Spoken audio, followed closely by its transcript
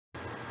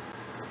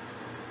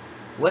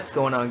What's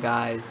going on,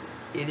 guys?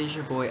 It is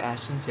your boy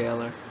Ashton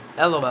Taylor,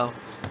 LOL,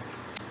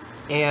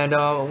 and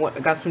I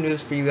got some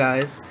news for you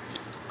guys.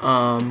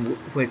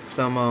 With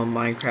some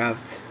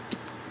Minecraft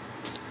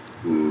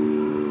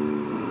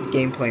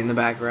gameplay in the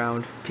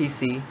background,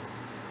 PC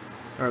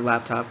or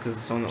laptop, because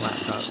it's on the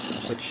laptop.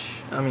 Which,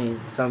 I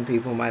mean, some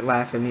people might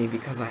laugh at me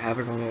because I have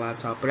it on the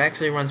laptop, but it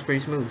actually runs pretty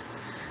smooth.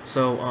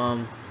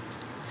 So,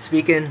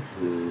 speaking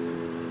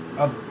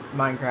of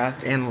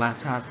Minecraft and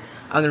laptop,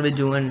 I'm gonna be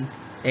doing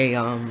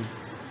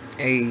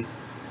a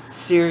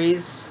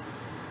series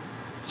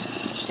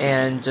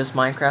and just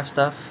Minecraft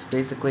stuff,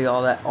 basically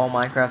all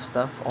Minecraft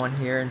stuff on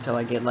here until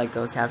I get like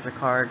a capture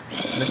card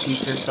in the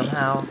future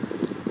somehow.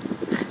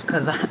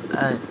 Cause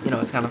you know,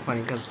 it's kind of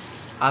funny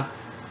because I've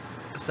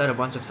said a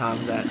bunch of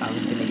times that I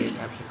was gonna get a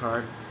capture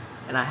card,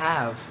 and I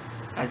have.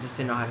 I just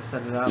didn't know how to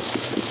set it up,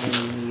 and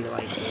you need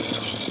like,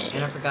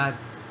 and I forgot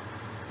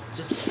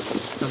just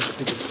some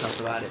stupid stuff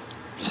about it.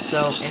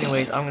 So,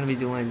 anyways, I'm gonna be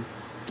doing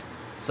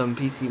some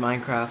PC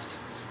Minecraft.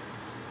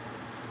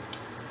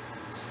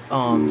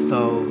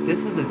 So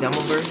this is the demo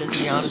version, to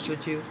be honest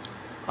with you.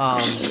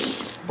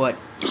 But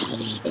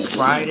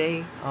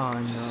Friday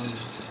on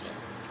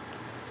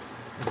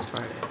it's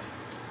Friday.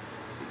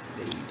 Let's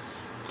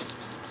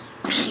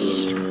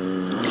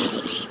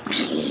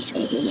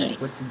see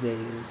what's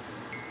today's.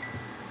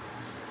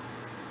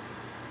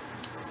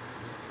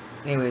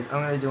 Anyways, I'm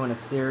gonna be doing a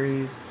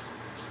series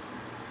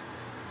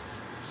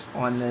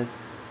on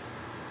this.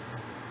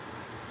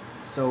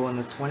 So on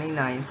the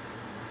 29th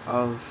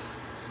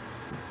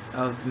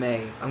of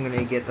May, I'm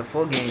gonna get the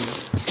full game,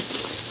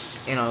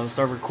 and I'll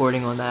start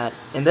recording on that.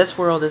 In this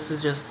world, this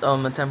is just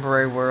a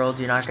temporary world.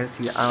 You're not gonna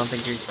see. I don't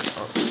think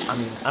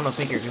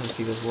you're gonna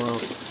see this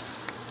world.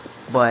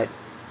 But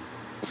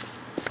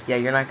yeah,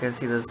 you're not gonna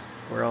see this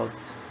world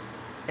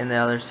in the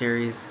other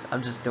series.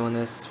 I'm just doing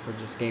this for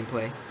just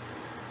gameplay,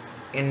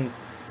 and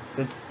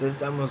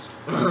this almost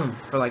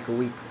for like a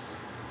week,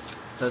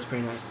 so it's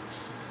pretty nice.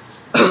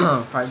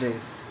 5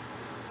 days.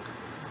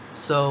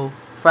 So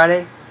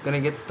Friday,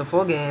 gonna get the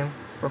full game,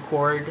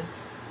 record.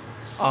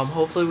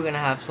 Hopefully we're gonna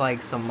have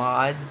like some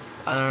mods.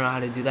 I don't know how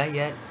to do that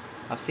yet.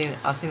 I've seen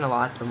a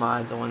lot of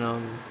mods on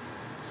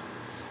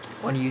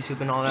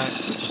YouTube and all that,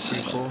 which is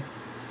pretty cool.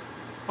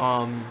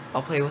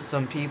 I'll play with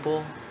some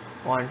people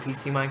on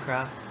PC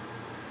Minecraft,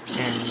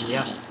 and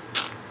yeah,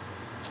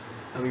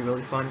 that'll be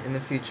really fun in the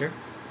future.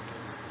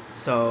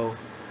 So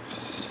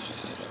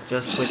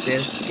just with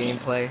this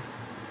gameplay,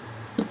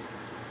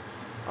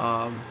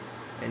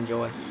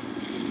 enjoy.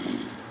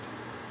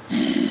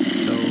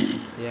 So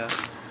yeah.